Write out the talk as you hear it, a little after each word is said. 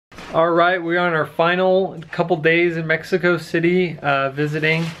All right, we're on our final couple days in Mexico City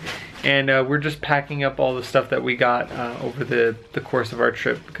visiting, and we're just packing up all the stuff that we got over the course of our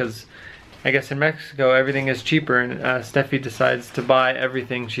trip, because I guess in Mexico everything is cheaper, and Stefy decides to buy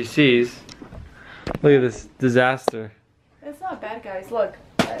everything she sees. Look at this disaster. It's not bad, guys. Look,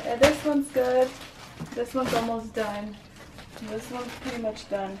 this one's good. This one's almost done. This one's pretty much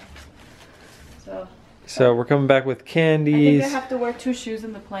done. So we're coming back with candies. I think I have to wear 2 shoes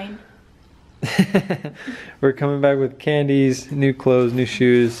in the plane. We're coming back with candies, new clothes, new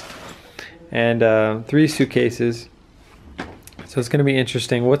shoes, and 3 suitcases. So it's gonna be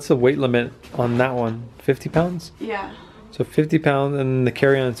interesting. What's the weight limit on that one? 50 pounds? Yeah. So 50 pounds, and the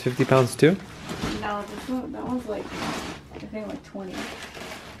carry-on is 50 pounds too? No, that one's like, I think like 20.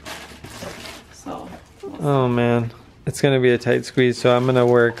 So. Oh man, it's gonna be a tight squeeze. So I'm gonna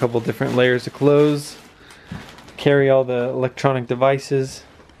wear a couple different layers of clothes, carry all the electronic devices.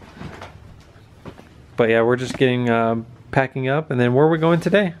 But yeah, we're just getting packing up, and then where are we going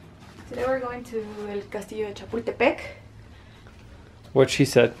today? Today we're going to El Castillo de Chapultepec. What she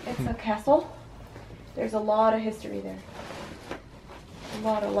said. It's a castle. There's a lot of history there. A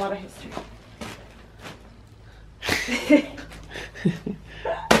lot of history.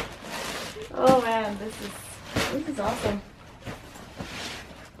 Oh man, this is awesome.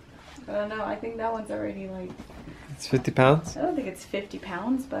 I don't know, I think that one's already like... It's 50 pounds? I don't think it's 50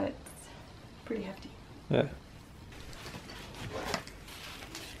 pounds, but it's pretty hefty. Yeah.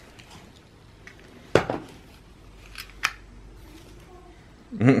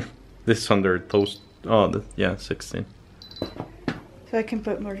 This under toast. Oh, yeah, 16. So I can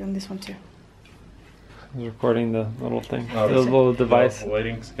put more on this one too. I was recording the little thing, Oh, the little device.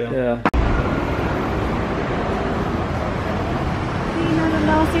 Weighting scale. Yeah.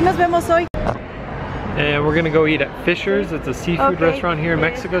 No, sí nos vemos hoy. And we're gonna go eat at Fisher's. It's a seafood restaurant here in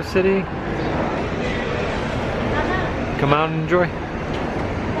Mexico City. Come out and enjoy.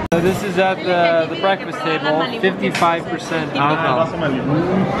 So this is at the breakfast table, 55% alcohol. You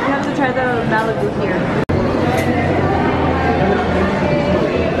have to try the Blvd here.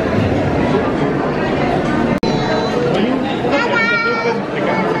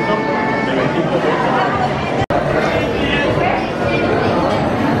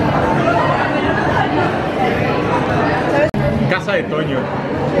 Casa de Toño.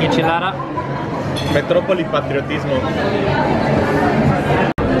 Enchilada. Metrópoli Patriotismo.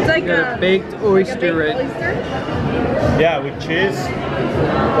 It's like a baked oyster, right? Oyster? Yeah, with cheese.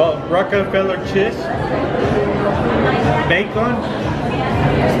 Well, Rockefeller cheese. Bacon.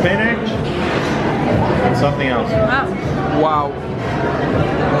 Spinach. And something else. Wow. Wow.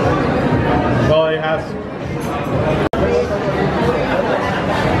 Well, it has...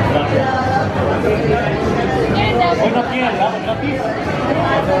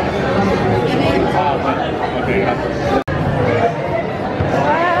 Wow, babe.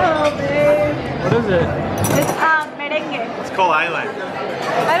 What is it? It's merengue. It's called Island.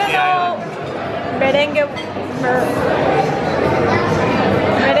 I don't know. Merengue.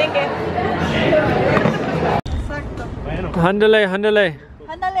 Merengue. Exacto. Handale, handale.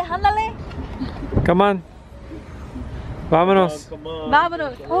 Ándale, ándale. Come on. Vámonos.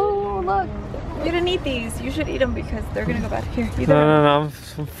 Vámonos. Oh, look. You didn't eat these. You should eat them because they're gonna go bad. Here, eat them. No,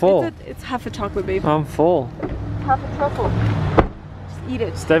 I'm full. It's half a chocolate, babe. I'm full. Half a truffle. Just eat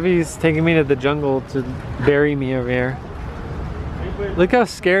it. Steffi's taking me to the jungle to bury me over here. Look how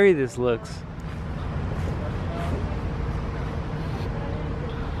scary this looks.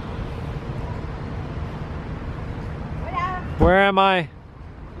 Where am I?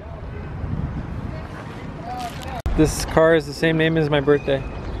 This car is the same name as my birthday.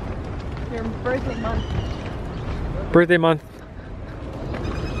 Your birthday month. Birthday month.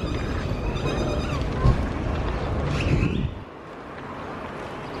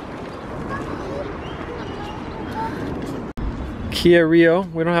 Kia Rio.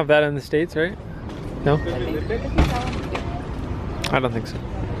 We don't have that in the States, right? No? I don't think so.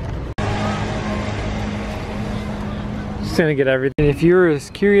 Just gonna get everything. If you're as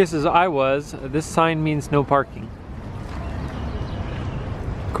curious as I was, this sign means no parking.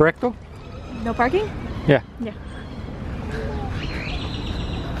 Correcto? No parking? Yeah. Yeah.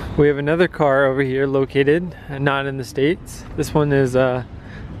 We have another car over here located, not in the States. This one is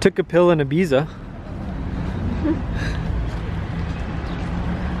took a pill in Ibiza.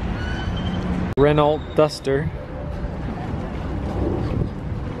 Renault Duster.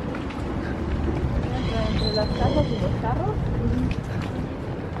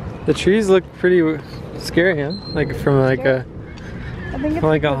 The trees look pretty scary, huh? Like from like a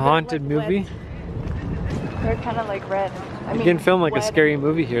haunted movie. They're kind of like red. I mean, You can film like a red scary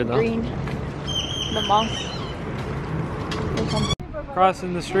movie here though. Green. The monk. Or something.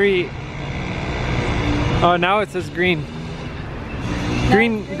 Crossing the street. Oh, now it says green.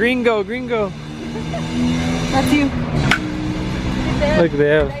 Green go, green go. That's you. Look, they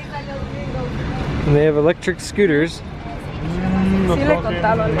have electric scooters. Sí le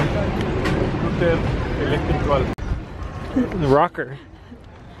contaba. The rocker.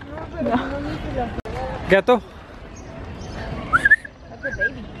 No. Gato? That's a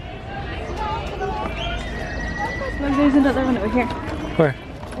baby. Look, there's another one over here. Where?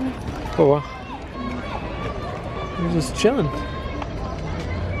 Oh wow. They're just chilling.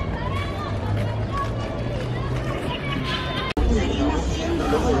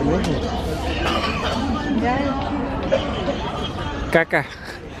 Caca.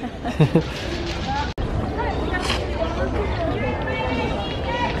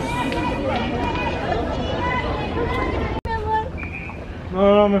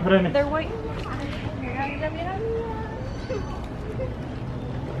 No, me frenes. They're white.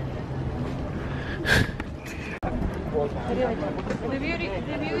 The view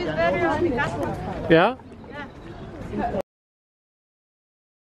is better on the castle. Yeah?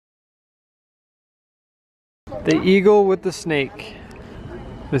 The eagle with the snake.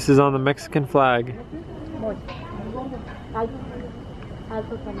 This is on the Mexican flag.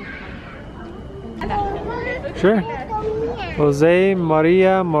 Sure. Jose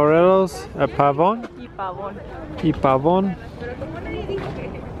Maria Morelos Pavon. Y Pavon.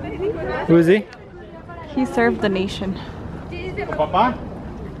 Who is he? He served the nation. Papa?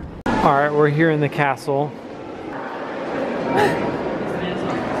 Alright, we're here in the castle.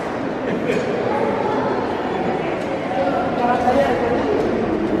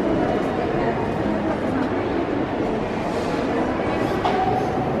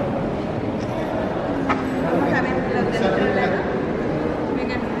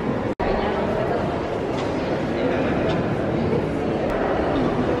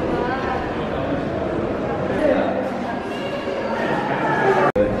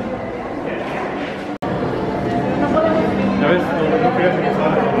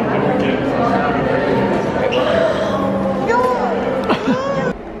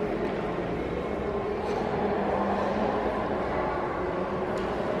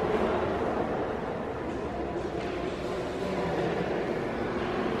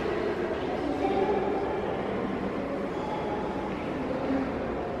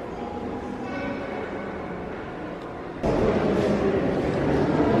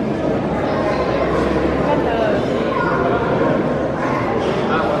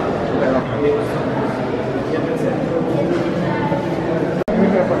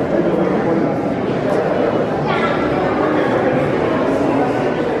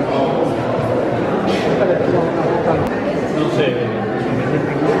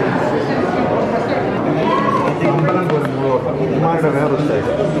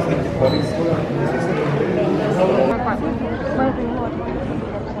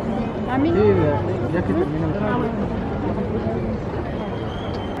 Ya que termina el trabajo.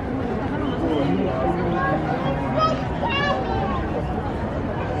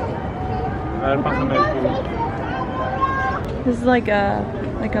 A ver, pásame el tubo. This is like a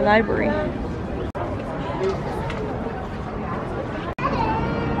library.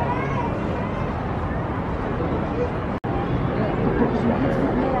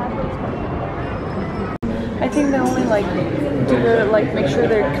 I think they only like do the make sure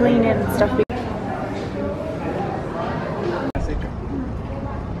they're clean and stuff.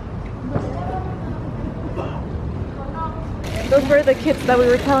 Those were the kids that we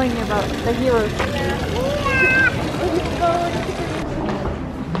were telling you about, the heroes.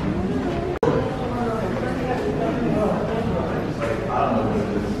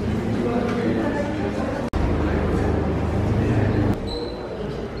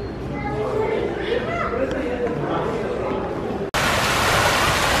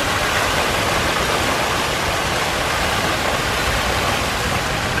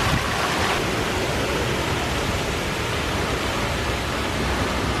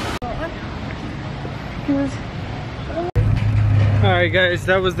 Alright guys,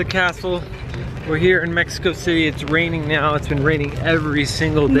 that was the castle. We're here in Mexico City. It's raining now. It's been raining every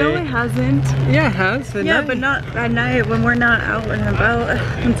single day. No, it hasn't. Yeah, it has. Yeah, but not at night when we're not out and about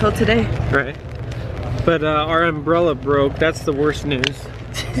until today. Right. But our umbrella broke. That's the worst news.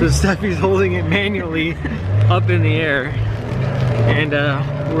 So Steffi's holding it manually up in the air. And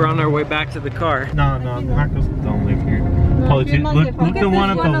we're on our way back to the car. No, Marcos don't live here. Look the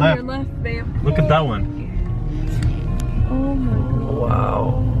one at the left. Look at that one. Oh my god.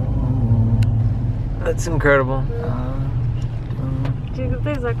 Wow. That's incredible.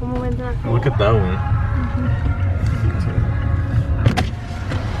 Look at that one.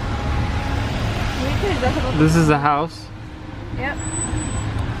 This is a house. Yep.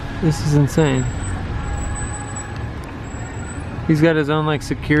 This is insane. He's got his own like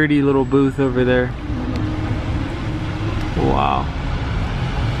security little booth over there. Wow.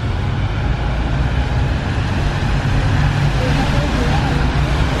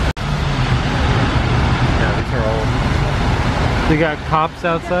 Yeah, these are all. They got cops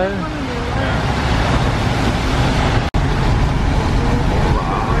outside.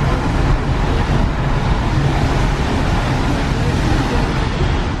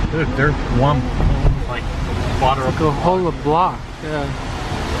 Dude, they're one like quarter It's like a whole block. Yeah.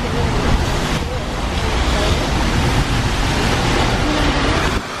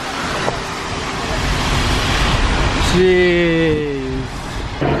 Jeez.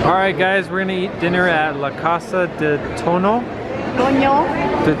 Alright guys, we're gonna eat dinner at La Casa de Tono.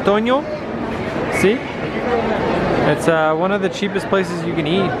 De Toño? See? It's one of the cheapest places you can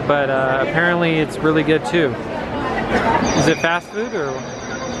eat, but apparently it's really good too. Is it fast food or?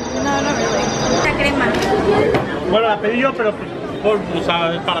 No, not really. La crema. Bueno, la pedí yo, pero o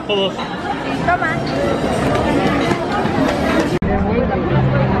sea, para todos. Toma.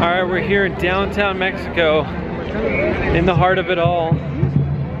 Alright, we're here in downtown Mexico, in the heart of it all.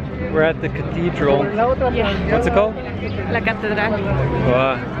 We're at the cathedral. Yeah. What's it called? La catedral.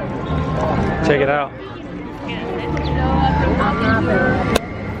 Wow. Check it out.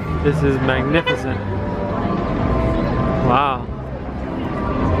 This is magnificent. Wow.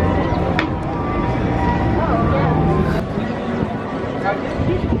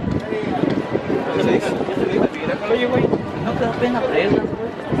 Oye, güey, no te da pena traerla.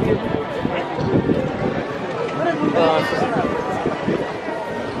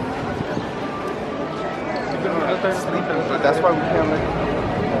 That's why we can't let.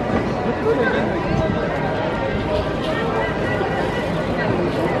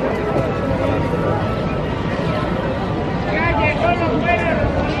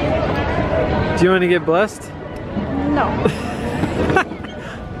 Do you want to get blessed? No.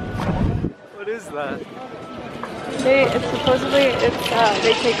 What is that? It's supposedly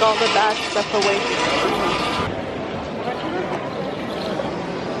they take all the bad stuff away.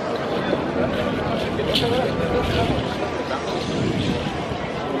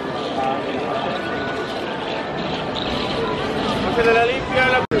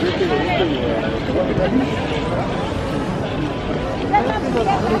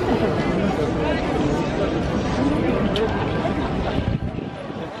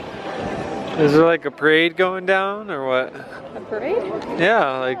 Is there like a parade going down or what? A parade?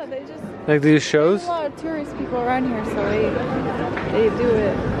 Yeah, like No, they just, like these shows. there's a lot of tourist people around here, so they do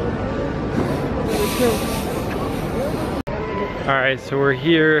it. Really cool. All right, so we're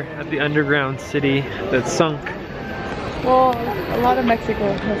here at the underground city that sunk. Well, a lot of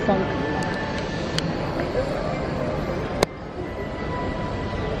Mexico has sunk.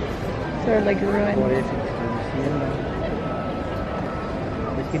 Sort of like ruined.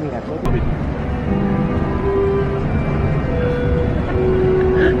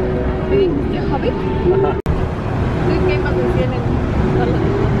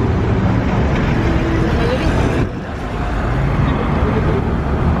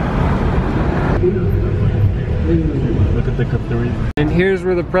 Look at the cathedral. And here's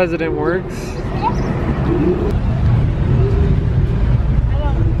where the president works.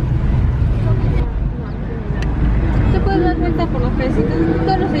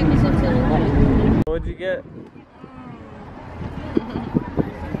 What'd you get?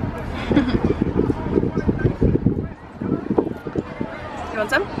 You want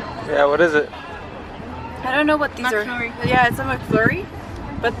some? Yeah, what is it? I don't know what these are. Yeah, it's a McFlurry,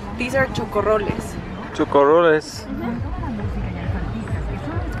 but these are chocorroles. Chocorroles.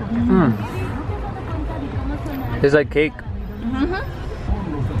 It's like cake.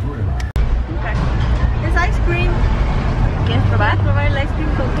 Okay. This ice cream. ¿Quieres probar? ¿Probar el ice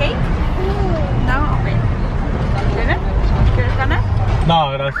cream con cake? No. ¿Quieres ganar?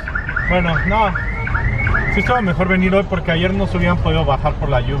 No, gracias. Bueno, no. Sí estaba mejor venir hoy porque ayer no se hubieran podido bajar por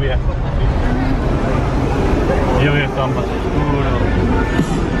la lluvia. Y hoy estaba más oscuro.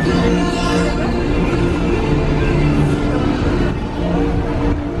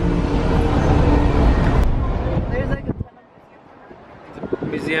 There's like a ton of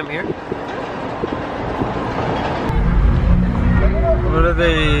Museum here. What are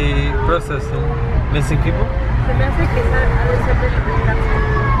they processing? Missing people? Se me hace que ha de ser del cáncer.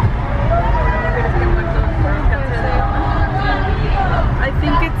 I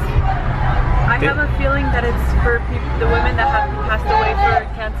think it's. I have a feeling that it's for the women that have passed away for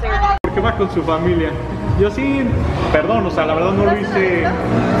cancer. Porque va con su familia. Yo sí, perdón, o sea, la verdad no lo hice,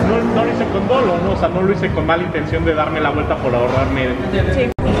 no lo hice con dolo, ¿no? O sea, no lo hice con mala intención de darme la vuelta por ahorrarme. Sí.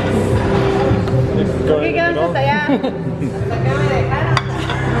 ¿Por qué quedan hasta allá?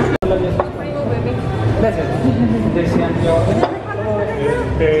 Gracias.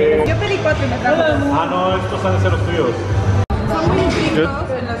 Yo pedí 4 y me trajo 2. Ah, no, estos han de ser los tuyos. Son muy estrictos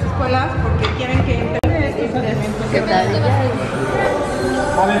en las escuelas porque quieren que entren estos elementos.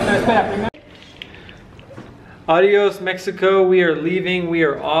 A ver, pero espera, primero. Adios, Mexico. We are leaving. We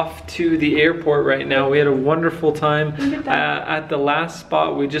are off to the airport right now. We had a wonderful time. At the last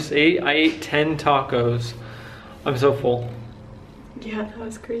spot we just ate, I ate 10 tacos. I'm so full. Yeah, that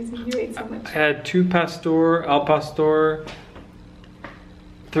was crazy. You ate so much. I had 2 al pastor,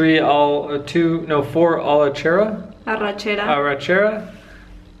 4 arrachera,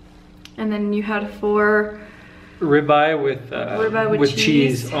 And then you had 4 ribeye with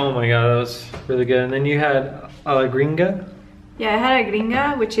cheese. Oh my god, that was really good. And then you had a la gringa. Yeah, I had a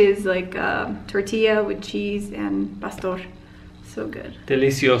gringa, which is like tortilla with cheese and pastor. So good.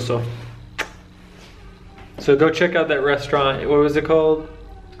 Delicioso. So go check out that restaurant. What was it called?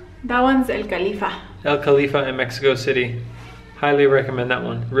 That one's El Califa. El Califa in Mexico City. Highly recommend that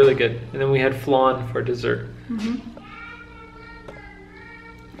one. Really good. And then we had flan for dessert.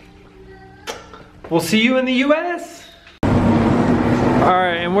 We'll see you in the US. All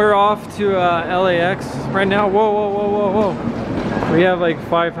right, and we're off to LAX right now. Whoa, whoa, whoa, whoa, whoa. We have like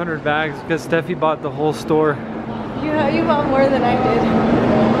 500 bags because Stefy bought the whole store. You bought more than I did.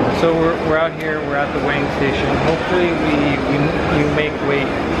 So we're out here, we're at the weighing station. Hopefully we make weight.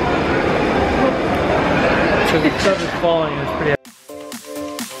 So the stuff is falling, it's pretty